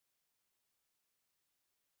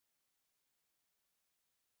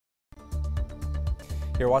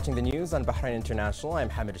You're watching the news on Bahrain International. I'm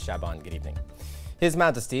Hamid Shaban. Good evening. His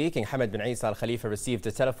Majesty King Hamad bin Isa Al Khalifa received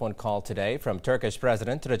a telephone call today from Turkish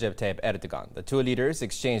President Recep Tayyip Erdogan. The two leaders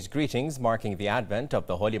exchanged greetings marking the advent of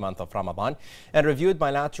the holy month of Ramadan and reviewed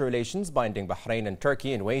bilateral relations binding Bahrain and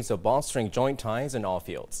Turkey in ways of bolstering joint ties in all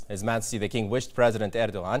fields. His Majesty the King wished President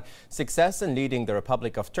Erdogan success in leading the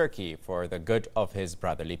Republic of Turkey for the good of his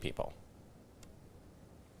brotherly people.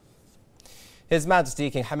 His Majesty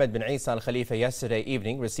King Hamad bin Isa Al Khalifa yesterday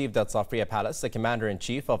evening received at Safriya Palace the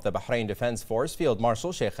Commander-in-Chief of the Bahrain Defense Force, Field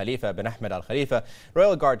Marshal Sheikh Khalifa bin Ahmed Al Khalifa,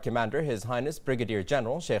 Royal Guard Commander His Highness Brigadier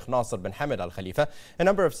General Sheikh Nasser bin Hamad Al Khalifa, a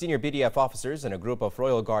number of senior BDF officers and a group of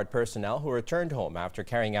Royal Guard personnel who returned home after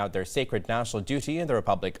carrying out their sacred national duty in the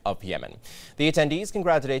Republic of Yemen. The attendees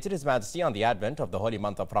congratulated His Majesty on the advent of the holy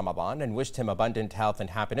month of Ramadan and wished him abundant health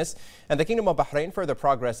and happiness and the Kingdom of Bahrain further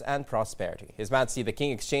progress and prosperity. His Majesty the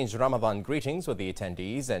King exchanged Ramadan greetings with the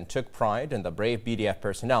attendees and took pride in the brave BDF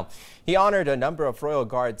personnel. He honored a number of Royal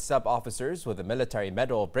Guard sub-officers with a military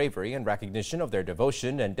medal of bravery in recognition of their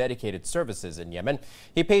devotion and dedicated services in Yemen.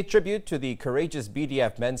 He paid tribute to the courageous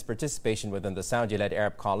BDF men's participation within the Saudi-led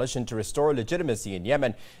Arab coalition to restore legitimacy in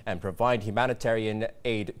Yemen and provide humanitarian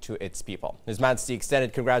aid to its people. His Majesty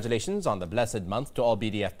extended congratulations on the blessed month to all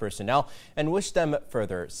BDF personnel and wished them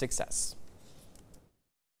further success.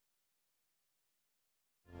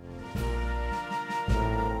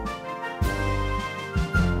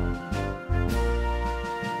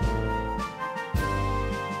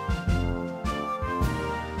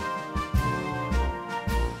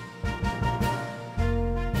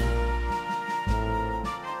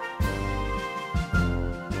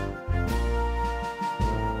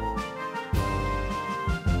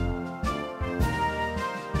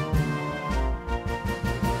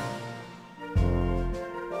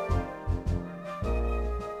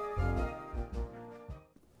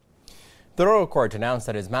 The Royal Court announced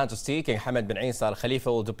that His Majesty King Hamad bin Isa Al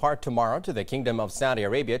Khalifa will depart tomorrow to the Kingdom of Saudi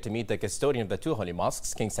Arabia to meet the custodian of the two holy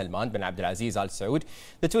mosques, King Salman bin Abdulaziz Al Saud.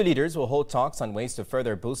 The two leaders will hold talks on ways to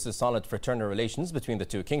further boost the solid fraternal relations between the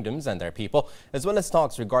two kingdoms and their people, as well as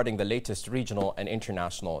talks regarding the latest regional and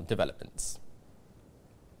international developments.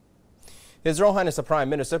 His Royal Highness the Prime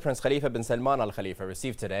Minister Prince Khalifa bin Salman Al Khalifa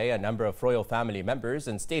received today a number of royal family members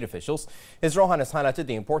and state officials. His Royal Highness highlighted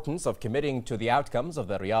the importance of committing to the outcomes of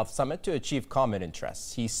the Riyadh summit to achieve common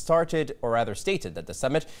interests. He stated that the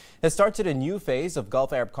summit has started a new phase of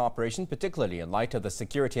Gulf Arab cooperation, particularly in light of the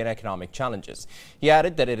security and economic challenges. He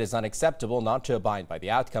added that it is unacceptable not to abide by the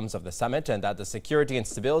outcomes of the summit and that the security and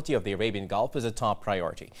stability of the Arabian Gulf is a top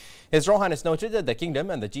priority. His Royal Highness noted that the kingdom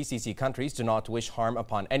and the GCC countries do not wish harm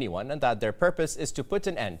upon anyone and that their purpose is to put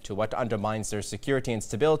an end to what undermines their security and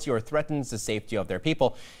stability or threatens the safety of their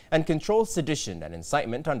people and control sedition and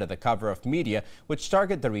incitement under the cover of media which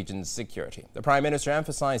target the region's security. The Prime Minister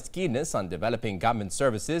emphasized keenness on developing government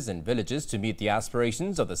services in villages to meet the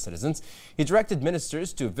aspirations of the citizens. He directed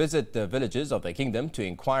ministers to visit the villages of the kingdom to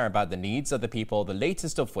inquire about the needs of the people, the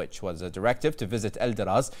latest of which was a directive to visit El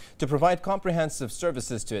Daraz to provide comprehensive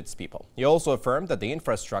services to its people. He also affirmed that the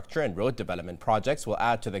infrastructure and road development projects will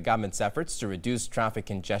add to the government's efforts to reduce traffic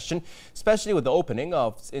congestion, especially with the opening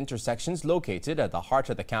of intersections located at the heart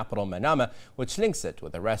of the capital, Manama, which links it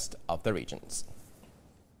with the rest of the regions.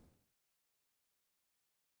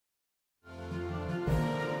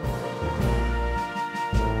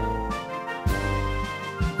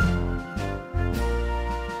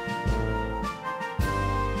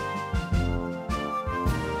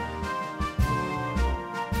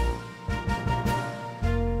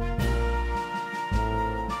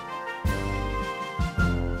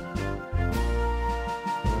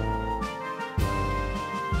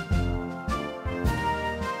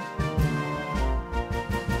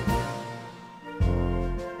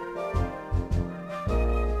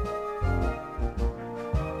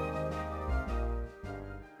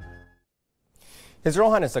 His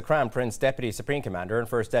Royal Highness the Crown Prince, Deputy Supreme Commander and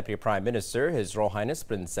First Deputy Prime Minister, His Royal Highness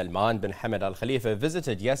Prince Salman bin Hamad Al Khalifa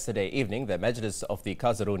visited yesterday evening the Majlis of the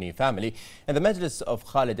Qazaruni family and the Majlis of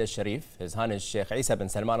Khalid Al Sharif. His Highness Sheikh Isa bin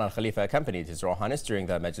Salman Al Khalifa accompanied His Royal Highness during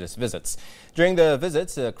the Majlis visits. During the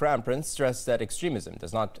visits, the Crown Prince stressed that extremism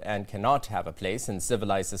does not and cannot have a place in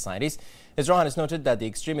civilized societies. His Royal Highness noted that the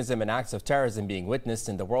extremism and acts of terrorism being witnessed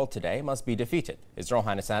in the world today must be defeated. His Royal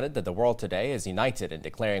Highness added that the world today is united in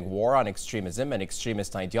declaring war on extremism and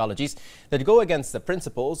extremist ideologies that go against the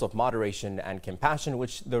principles of moderation and compassion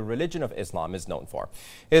which the religion of Islam is known for.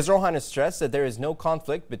 His Royal Highness stressed that there is no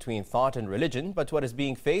conflict between thought and religion, but what is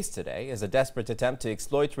being faced today is a desperate attempt to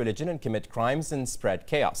exploit religion and commit crimes and spread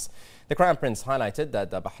chaos. The Crown Prince highlighted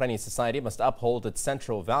that the Bahraini society must uphold its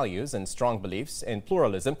central values and strong beliefs in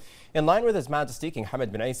pluralism, in line with His Majesty King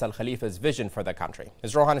Hamad bin Isa Al Khalifa's vision for the country.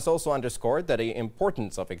 His Royal Highness also underscored the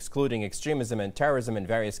importance of excluding extremism and terrorism in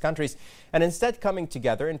various countries and instead coming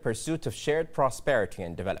together in pursuit of shared prosperity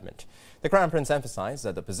and development. The Crown Prince emphasized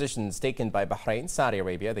that the positions taken by Bahrain, Saudi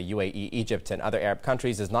Arabia, the UAE, Egypt and other Arab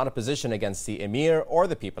countries is not a position against the Emir or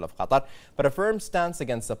the people of Qatar, but a firm stance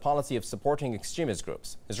against the policy of supporting extremist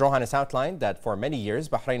groups. His Royal Highness outlined that for many years,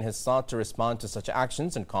 Bahrain has sought to respond to such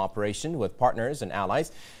actions in cooperation with partners and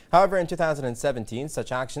allies. However, in 2017,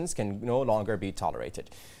 such actions can no longer be tolerated.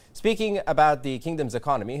 Speaking about the kingdom's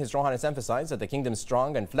economy, His Royal Highness emphasized that the kingdom's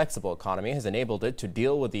strong and flexible economy has enabled it to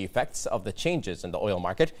deal with the effects of the changes in the oil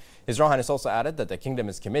market. His Royal Highness also added that the kingdom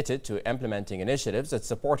is committed to implementing initiatives that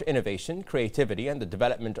support innovation, creativity and the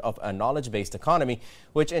development of a knowledge-based economy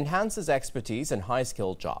which enhances expertise and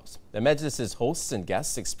high-skilled jobs. The Majlis's hosts and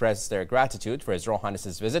guests expressed their gratitude for His Royal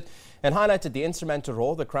Highness's visit and highlighted the instrumental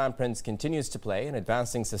role the Crown Prince continues to play in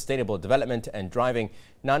advancing sustainable development and driving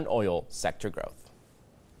non-oil sector growth.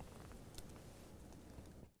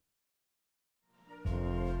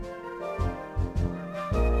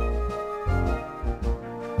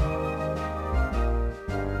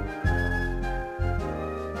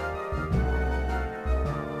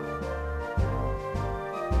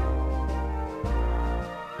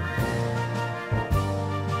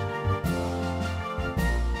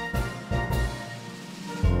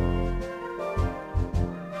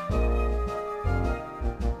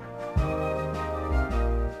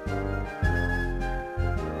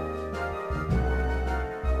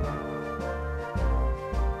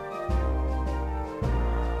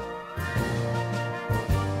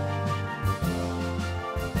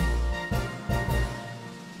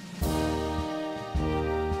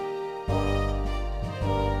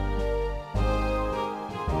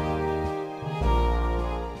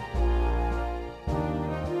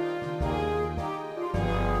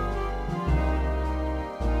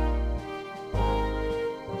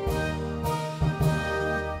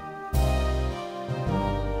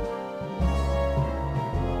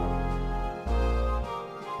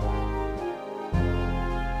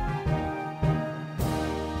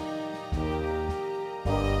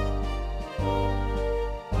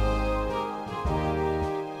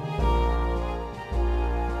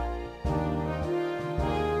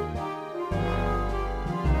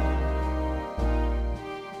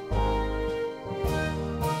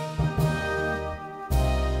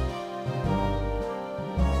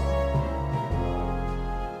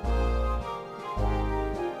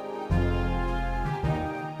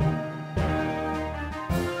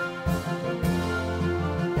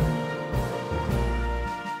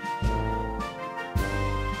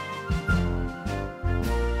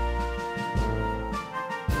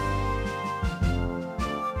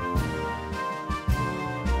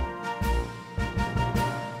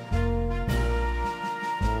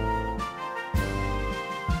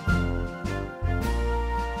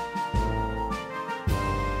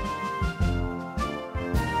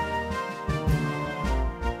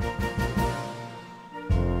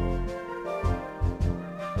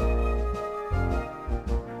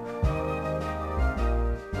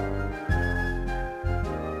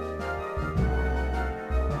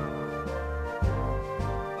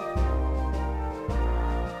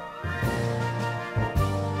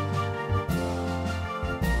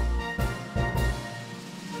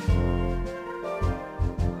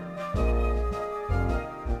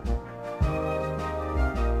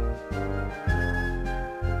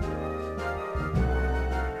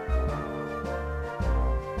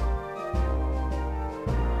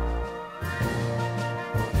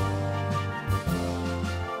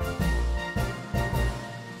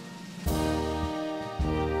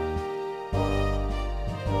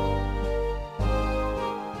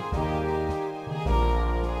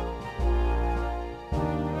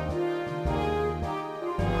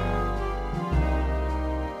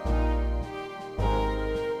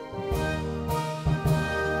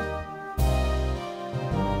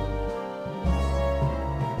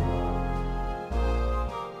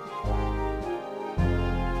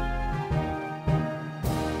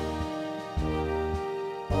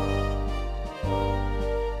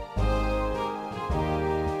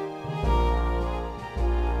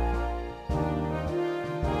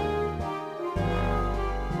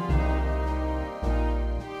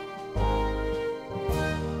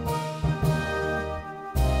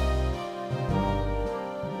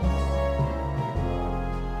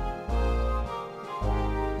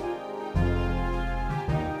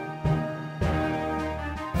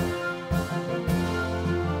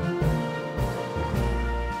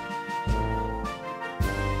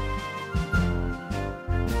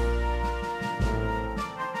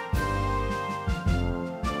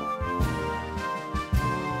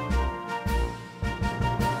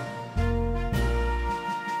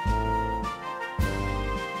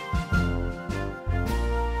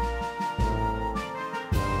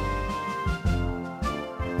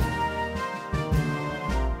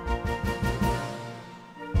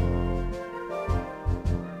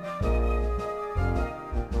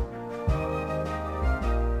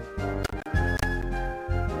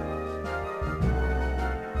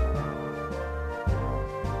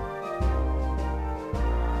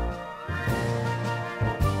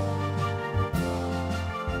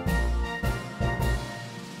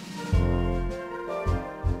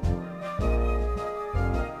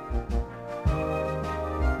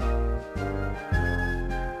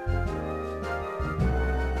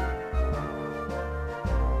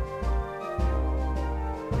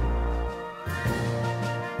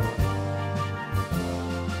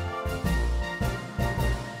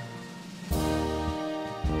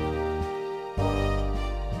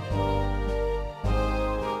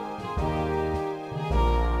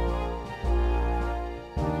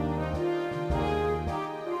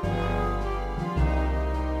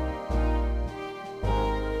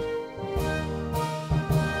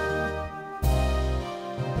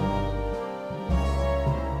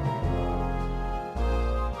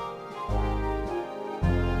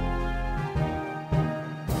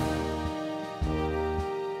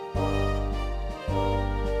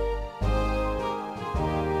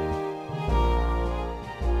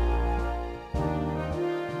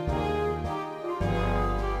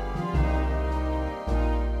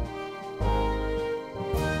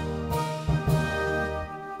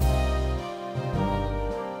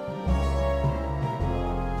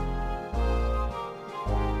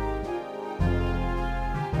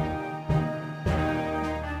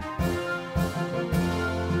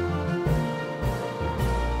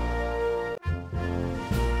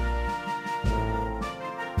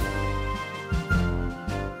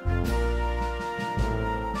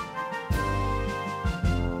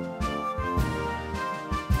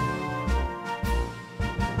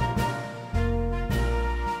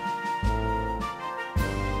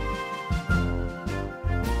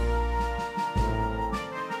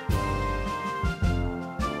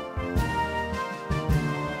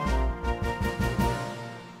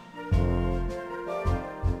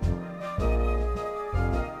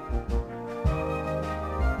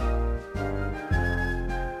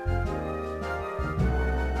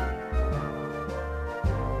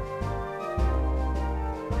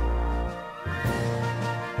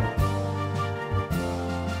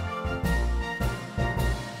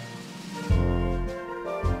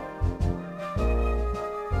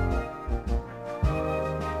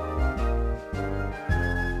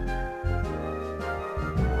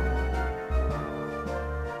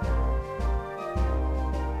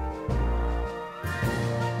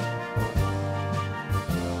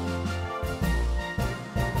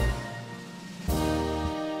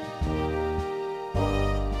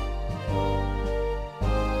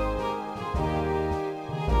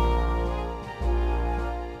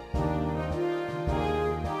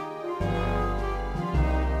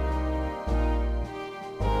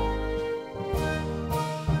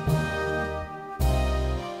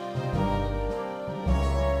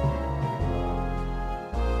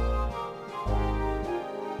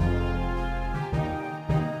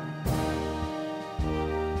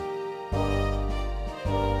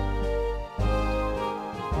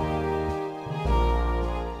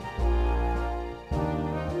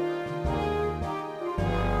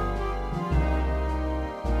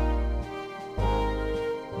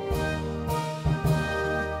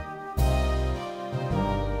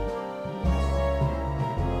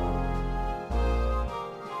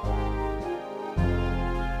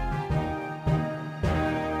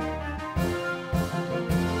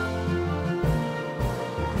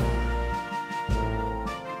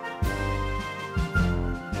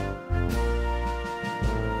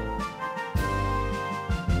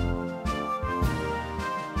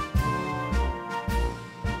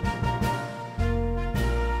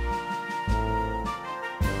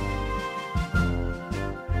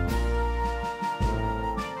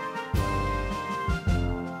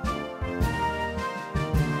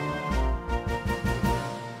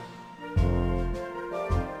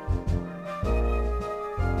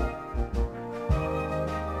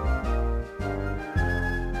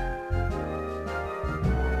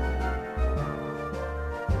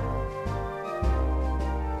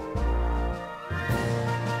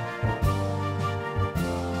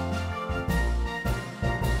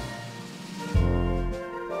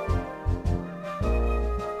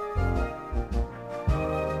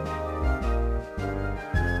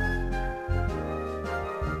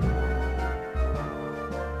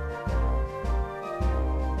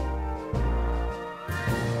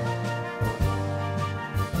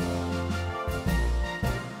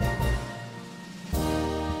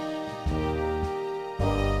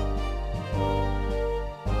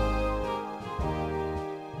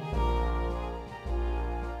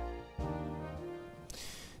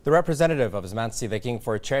 The representative of His Majesty the King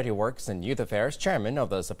for Charity Works and Youth Affairs, Chairman of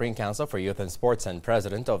the Supreme Council for Youth and Sports and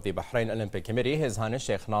President of the Bahrain Olympic Committee, His Highness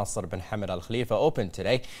Sheikh Nasser bin Hamad Al Khalifa, opened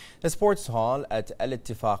today the sports hall at Al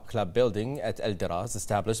Ittifaq Club building at Al Diraz,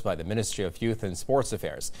 established by the Ministry of Youth and Sports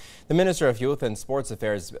Affairs. The Minister of Youth and Sports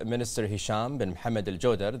Affairs, Minister Hisham bin Mohammed Al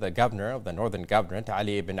Jodar, the Governor of the Northern Governorate,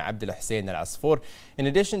 Ali bin Abdul Hussein Al Asfour, in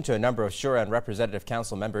addition to a number of Shura and Representative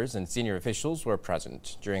Council members and senior officials, were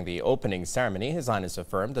present. During the opening ceremony, His Highness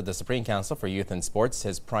affirmed that the Supreme Council for Youth and Sports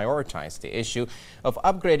has prioritized the issue of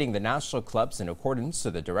upgrading the national clubs in accordance to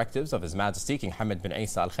the directives of His Majesty King Hamad bin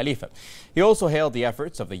Isa Al Khalifa. He also hailed the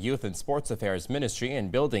efforts of the Youth and Sports Affairs Ministry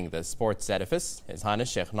in building the sports edifice. His Highness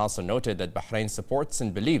Sheikh Nasser noted that Bahrain supports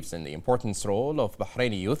and believes in the important role of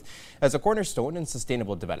Bahraini youth as a cornerstone in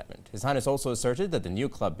sustainable development. His Highness also asserted that the new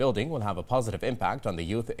club building will have a positive impact on the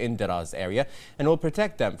youth in Diraz area and will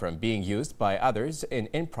protect them from being used by others in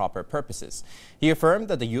improper purposes. He affirmed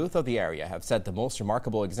that the youth of the area have set the most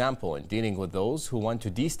remarkable example in dealing with those who want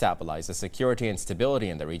to destabilize the security and stability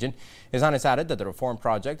in the region. His Highness added that the reform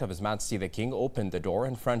project of His Majesty the King opened the door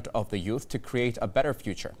in front of the youth to create a better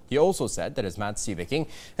future. He also said that His Majesty the King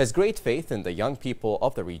has great faith in the young people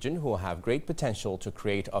of the region who have great potential to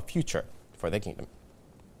create a future for the kingdom.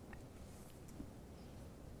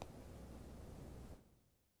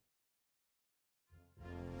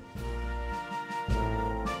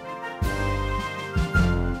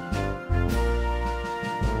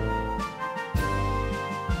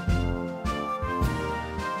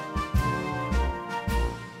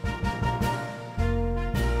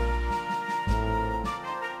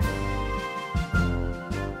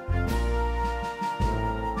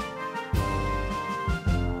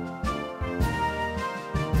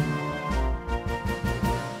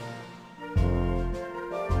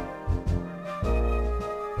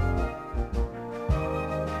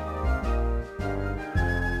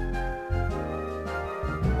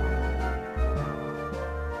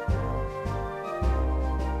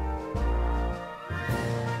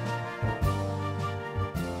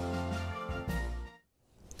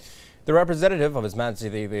 The representative of His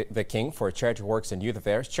Majesty the King for Charity Works and Youth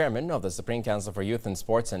Affairs, Chairman of the Supreme Council for Youth and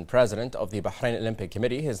Sports and President of the Bahrain Olympic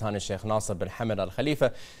Committee, His Highness Sheikh Nasser bin Hamad Al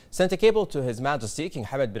Khalifa, sent a cable to His Majesty King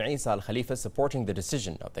Hamad bin Isa Al Khalifa supporting the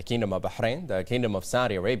decision of the Kingdom of Bahrain, the Kingdom of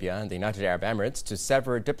Saudi Arabia and the United Arab Emirates to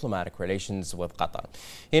sever diplomatic relations with Qatar.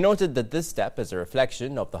 He noted that this step is a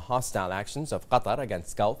reflection of the hostile actions of Qatar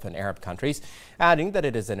against Gulf and Arab countries, adding that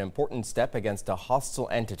it is an important step against a hostile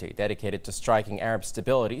entity dedicated to striking Arab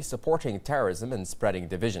stability, supporting terrorism and spreading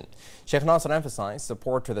division. Sheikh Nasser emphasized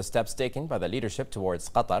support to the steps taken by the leadership towards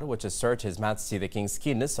Qatar, which assert His Majesty the King's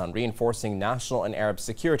keenness on reinforcing national and Arab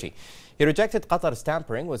security. He rejected Qatar's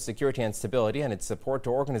tampering with security and stability and its support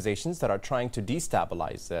to organizations that are trying to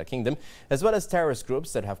destabilize the kingdom, as well as terrorist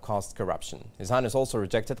groups that have caused corruption. His Highness also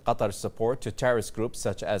rejected Qatar's support to terrorist groups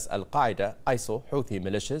such as Al-Qaeda, ISIL, Houthi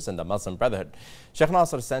militias, and the Muslim Brotherhood. Sheikh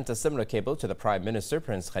Nasser sent a similar cable to the Prime Minister,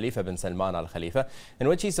 Prince Khalifa bin Salman Al Khalifa, in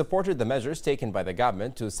which he supported the measures taken by the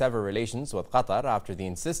government to sever relations with Qatar after the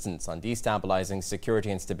insistence on destabilizing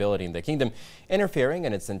security and stability in the kingdom, interfering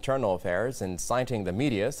in its internal affairs, inciting the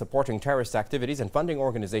media, supporting terrorist activities, and funding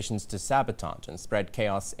organizations to sabotage and spread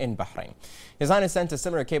chaos in Bahrain. His Highness sent a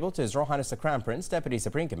similar cable to His Royal Highness the Crown Prince, Deputy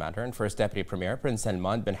Supreme Commander and First Deputy Premier, Prince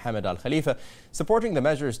Salman bin Hamad Al Khalifa, supporting the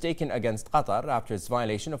measures taken against Qatar after its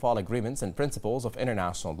violation of all agreements and principles of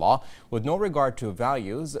international law, with no regard to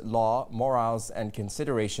values, law, morals, and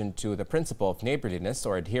consideration to the principle of neighborliness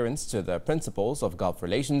or adherence to the principles of Gulf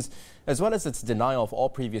relations, as well as its denial of all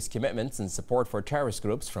previous commitments and support for terrorist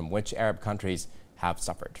groups from which Arab countries have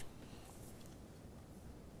suffered.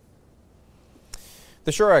 The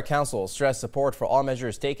Shura Council stressed support for all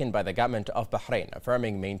measures taken by the government of Bahrain,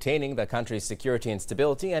 affirming maintaining the country's security and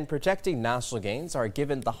stability and protecting national gains are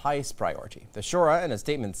given the highest priority. The Shura, in a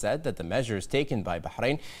statement, said that the measures taken by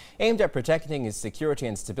Bahrain aimed at protecting its security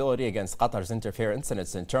and stability against Qatar's interference in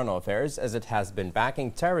its internal affairs, as it has been backing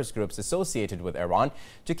terrorist groups associated with Iran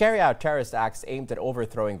to carry out terrorist acts aimed at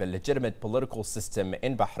overthrowing the legitimate political system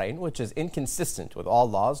in Bahrain, which is inconsistent with all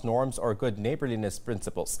laws, norms, or good neighborliness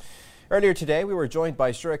principles. Earlier today, we were joined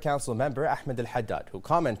by Shura Council member Ahmed Al-Haddad, who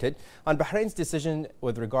commented on Bahrain's decision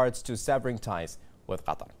with regards to severing ties with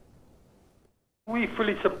Qatar. We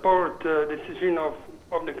fully support the decision of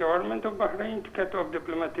the government of Bahrain to cut off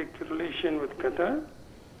diplomatic relation with Qatar.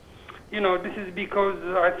 You know, this is because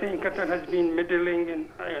I think Qatar has been meddling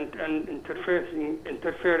and interfering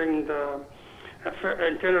in the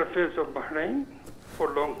internal affairs of Bahrain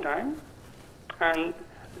for a long time. And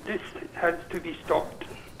this has to be stopped.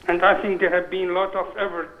 And I think there have been a lot of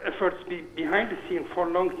efforts behind the scene for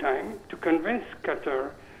a long time to convince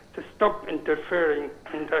Qatar to stop interfering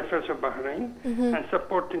in the affairs of Bahrain and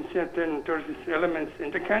supporting certain terrorist elements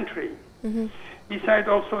in the country. Besides,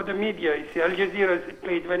 also the media, you see, Al Jazeera has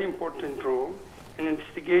played a very important role in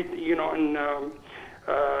investigate, you know, in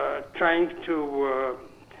trying to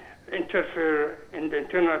interfere in the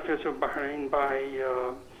internal affairs of Bahrain by,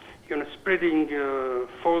 you know, spreading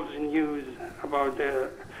false news about the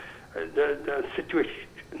situation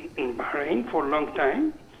in Bahrain for a long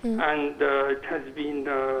time, and it has been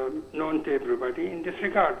known to everybody in this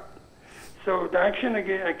regard. So the action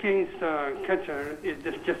against Qatar is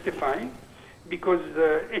justified because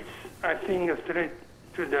it's, I think, a threat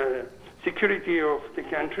to the security of the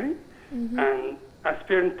country, and as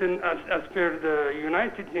per the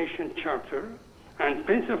United Nations Charter and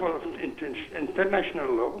principle of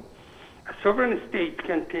international law, a sovereign state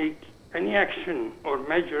can take any action or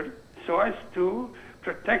measure so as to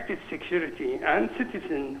protect its security and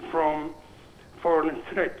citizens from foreign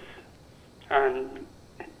threats. And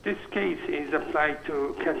this case is applied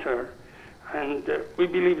to Qatar. And we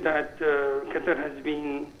believe that Qatar has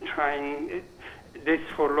been trying this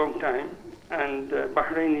for a long time, and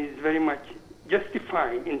Bahrain is very much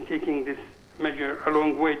justified in taking this measure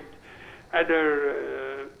along with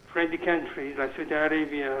other friendly countries like Saudi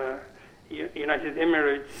Arabia, United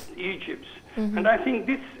Emirates, Egypt. And I think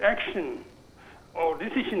this action or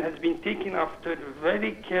decision has been taken after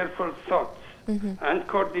very careful thoughts and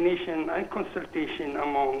coordination and consultation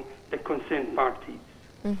among the concerned parties.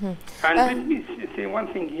 And let me say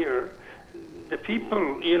one thing here. The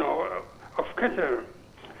people, you know, of Qatar,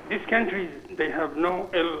 these countries, they have no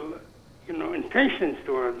ill, you know, intentions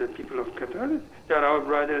toward the people of Qatar. They are our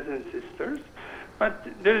brothers and sisters. But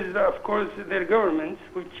there is, of course, their governments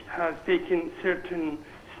which has taken certain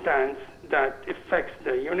stance that affects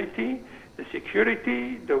the unity, the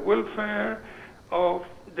security, the welfare of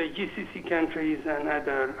the GCC countries and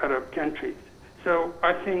other Arab countries. So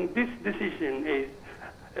I think this decision is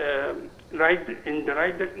right in the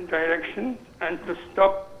right direction, and to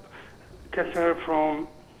stop Qatar from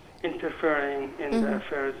interfering in the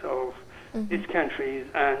affairs of these countries,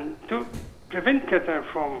 and to prevent Qatar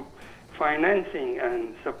from financing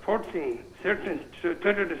and supporting certain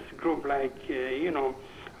terrorist groups like, you know,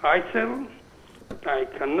 ISIL,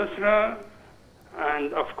 like Al-Nusra,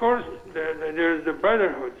 and of course there's the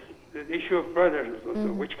brotherhoods, the issue of brotherhood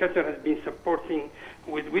also, which Qatar has been supporting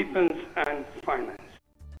with weapons and finance.